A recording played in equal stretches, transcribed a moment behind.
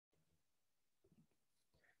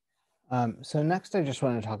So next, I just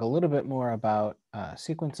want to talk a little bit more about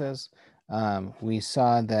sequences. We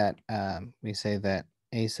saw that we say that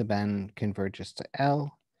A sub n converges to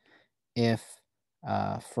L if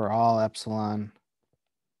for all epsilon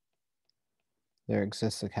there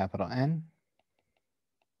exists a capital N,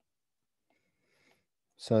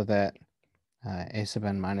 so that A sub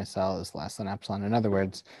n minus L is less than epsilon. In other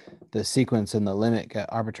words, the sequence and the limit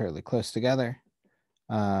get arbitrarily close together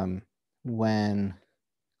when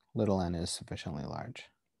little n is sufficiently large.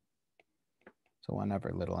 So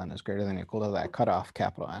whenever little n is greater than or equal to that cutoff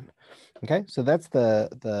capital N. Okay, so that's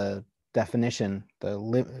the definition,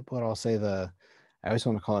 what I'll say I always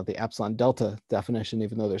want to call it the epsilon delta definition,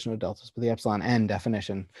 even though there's no deltas, but the epsilon n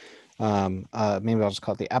definition. Maybe I'll just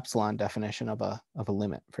call it the epsilon definition of a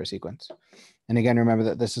limit for a sequence. And again, remember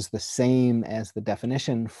that this is the same as the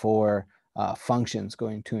definition for functions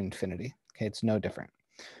going to infinity. Okay, it's no different.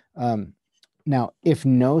 Now, if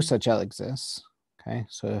no such L exists, okay,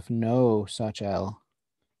 so if no such L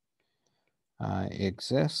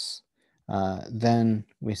exists, then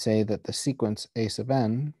we say that the sequence A sub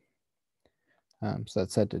n, so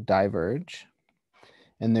that's said to diverge.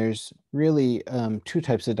 And there's really two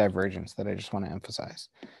types of divergence that I just want to emphasize.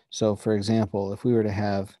 So for example, if we were to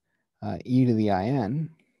have e to the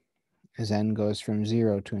in, as n goes from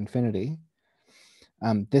 0 to infinity,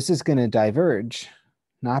 this is going to diverge,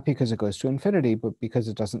 not because it goes to infinity, but because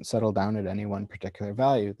it doesn't settle down at any one particular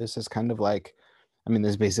value. This is kind of like,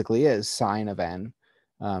 this basically is sine of n.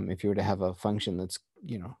 If you were to have a function that's,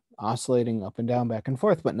 oscillating up and down, back and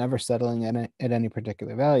forth, but never settling at any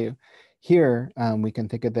particular value. Here, we can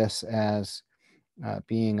think of this as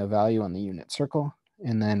being a value on the unit circle.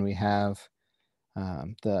 And then we have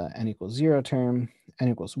the n equals 0 term. N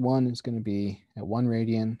equals 1 is going to be at 1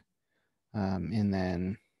 radian. And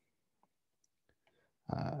then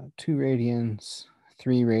 2 radians,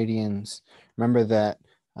 3 radians. Remember that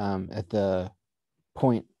at the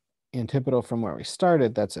point antipodal from where we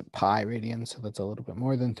started, that's at pi radians, so that's a little bit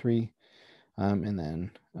more than 3. And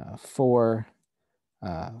then 4,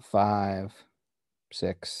 5,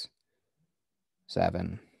 6,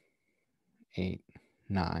 7, 8,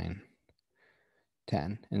 9,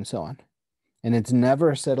 10, and so on. And it's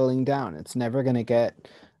never settling down. It's never going to get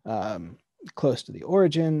close to the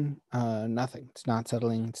origin, nothing. It's not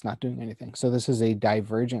settling, it's not doing anything. So this is a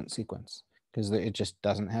divergent sequence because it just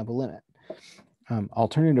doesn't have a limit.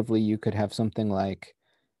 Alternatively, you could have something like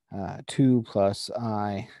 2 plus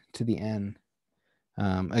I to the n,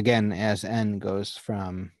 again, as n goes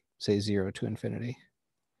from, say, 0 to infinity.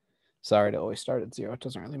 Sorry to always start at 0. It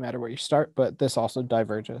doesn't really matter where you start, but this also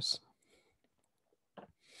diverges.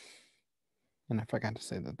 And I forgot to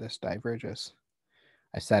say that this diverges.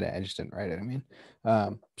 I said it, I just didn't write it.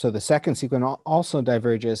 So the second sequence also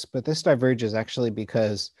diverges, but this diverges actually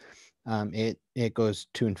because it goes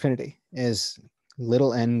to infinity. As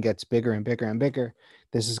little n gets bigger and bigger and bigger,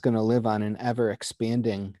 this is going to live on an ever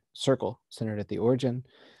expanding circle centered at the origin.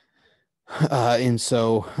 And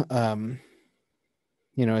so,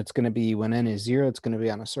 it's going to be, when n is 0, it's going to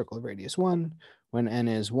be on a circle of radius 1. When n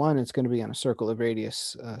is 1, it's going to be on a circle of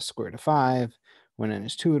radius square root of 5. When n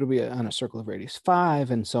is 2, it'll be on a circle of radius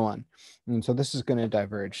 5, and so on. And so this is going to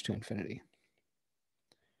diverge to infinity.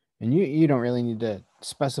 And you don't really need to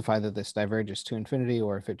specify that this diverges to infinity,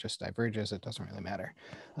 or if it just diverges, it doesn't really matter.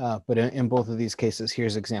 But in both of these cases,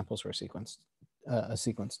 here's examples where a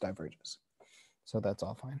sequence diverges. So that's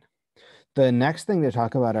all fine. The next thing to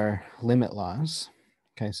talk about are limit laws.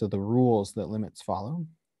 Okay, so the rules that limits follow.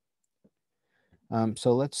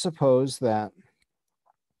 So let's suppose that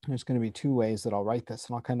there's going to be two ways that I'll write this,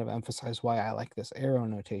 and I'll kind of emphasize why I like this arrow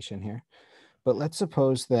notation here. But let's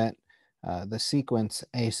suppose that the sequence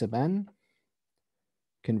A sub n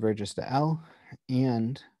converges to L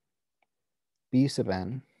and B sub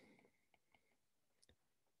n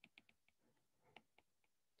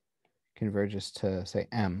converges to, say,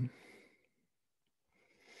 M.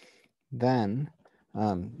 Then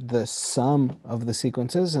the sum of the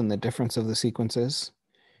sequences and the difference of the sequences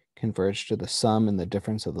converge to the sum and the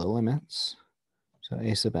difference of the limits. So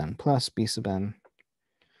A sub n plus B sub n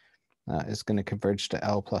is going to converge to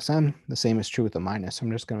L plus M. The same is true with the minus.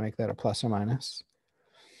 I'm just going to make that a plus or minus.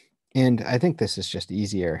 And I think this is just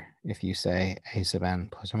easier if you say A sub n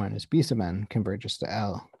plus or minus B sub n converges to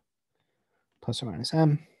L plus or minus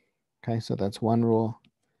M. Okay, so that's one rule.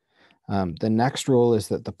 The next rule is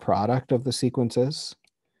that the product of the sequences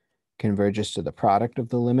converges to the product of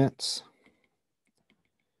the limits.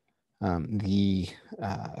 What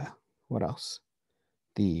else?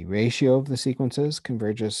 The ratio of the sequences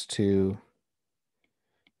converges to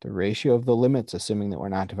the ratio of the limits, assuming that we're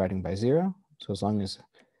not dividing by 0. So as long as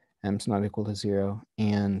m's not equal to 0,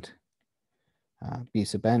 and b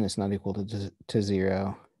sub n is not equal to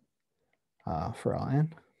 0 for all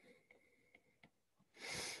n.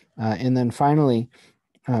 And then finally,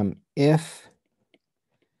 if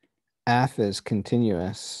f is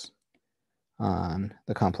continuous on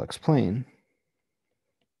the complex plane,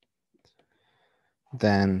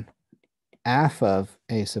 then f of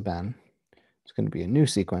a sub n is going to be a new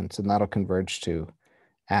sequence, and that'll converge to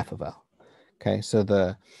f of L. Okay, so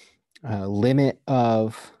the limit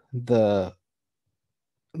of the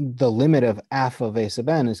limit of f of a sub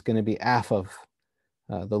n is going to be f of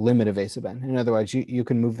the limit of a sub n. In other words, you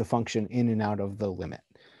can move the function in and out of the limit,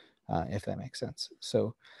 if that makes sense.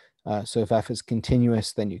 So if f is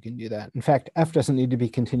continuous, then you can do that. In fact, f doesn't need to be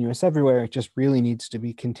continuous everywhere. It just really needs to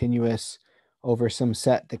be continuous over some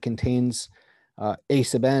set that contains a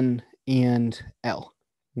sub n and L,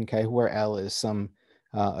 okay, where L is some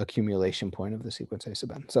accumulation point of the sequence a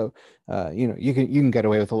sub n. So you can get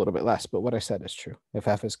away with a little bit less, but what I said is true. If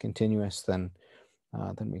f is continuous, then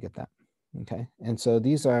we get that. Okay, and so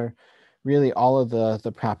these are really all of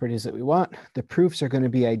the properties that we want. The proofs are going to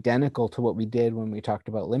be identical to what we did when we talked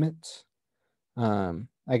about limits.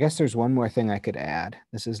 I guess there's one more thing I could add.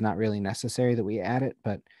 This is not really necessary that we add it,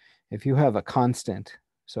 but if you have a constant,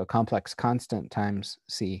 so a complex constant times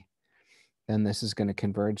c, then this is going to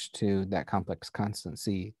converge to that complex constant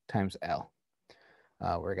c times L,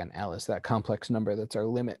 where again, L is that complex number that's our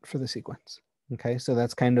limit for the sequence. Okay, so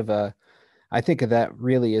that's kind of I think of that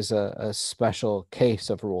really as a special case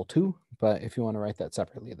of rule 2, but if you want to write that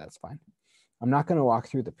separately, that's fine. I'm not going to walk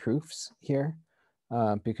through the proofs here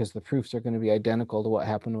because the proofs are going to be identical to what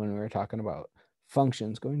happened when we were talking about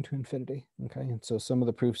functions going to infinity. Okay, and so some of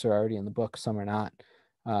the proofs are already in the book, some are not,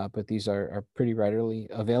 but these are pretty readily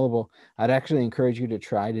available. I'd actually encourage you to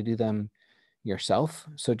try to do them yourself.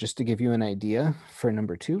 So just to give you an idea for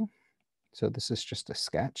number 2, so this is just a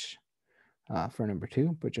sketch for number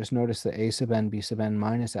 2, but just notice that a sub n, b sub n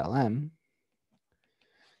minus Lm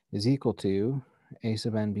is equal to a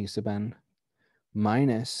sub n, b sub n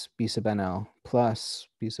minus b sub nl plus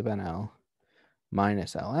b sub nl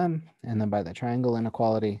minus Lm. And then by the triangle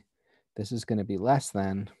inequality, this is going to be less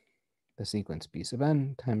than the sequence b sub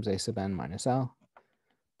n times a sub n minus L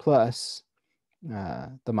plus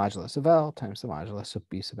the modulus of L times the modulus of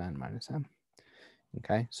b sub n minus M.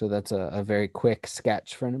 Okay, so that's a very quick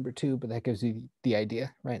sketch for number 2, but that gives you the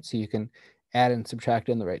idea, right? So you can add and subtract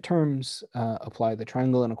in the right terms, apply the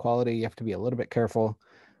triangle inequality. You have to be a little bit careful.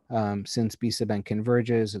 Since b sub n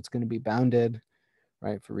converges, it's going to be bounded,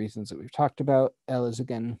 right, for reasons that we've talked about. L is,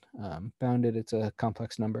 again, bounded. It's a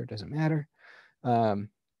complex number. It doesn't matter.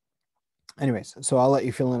 Anyways, so I'll let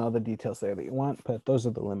you fill in all the details there that you want, but those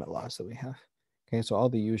are the limit laws that we have. Okay, so all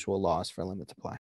the usual laws for limits apply.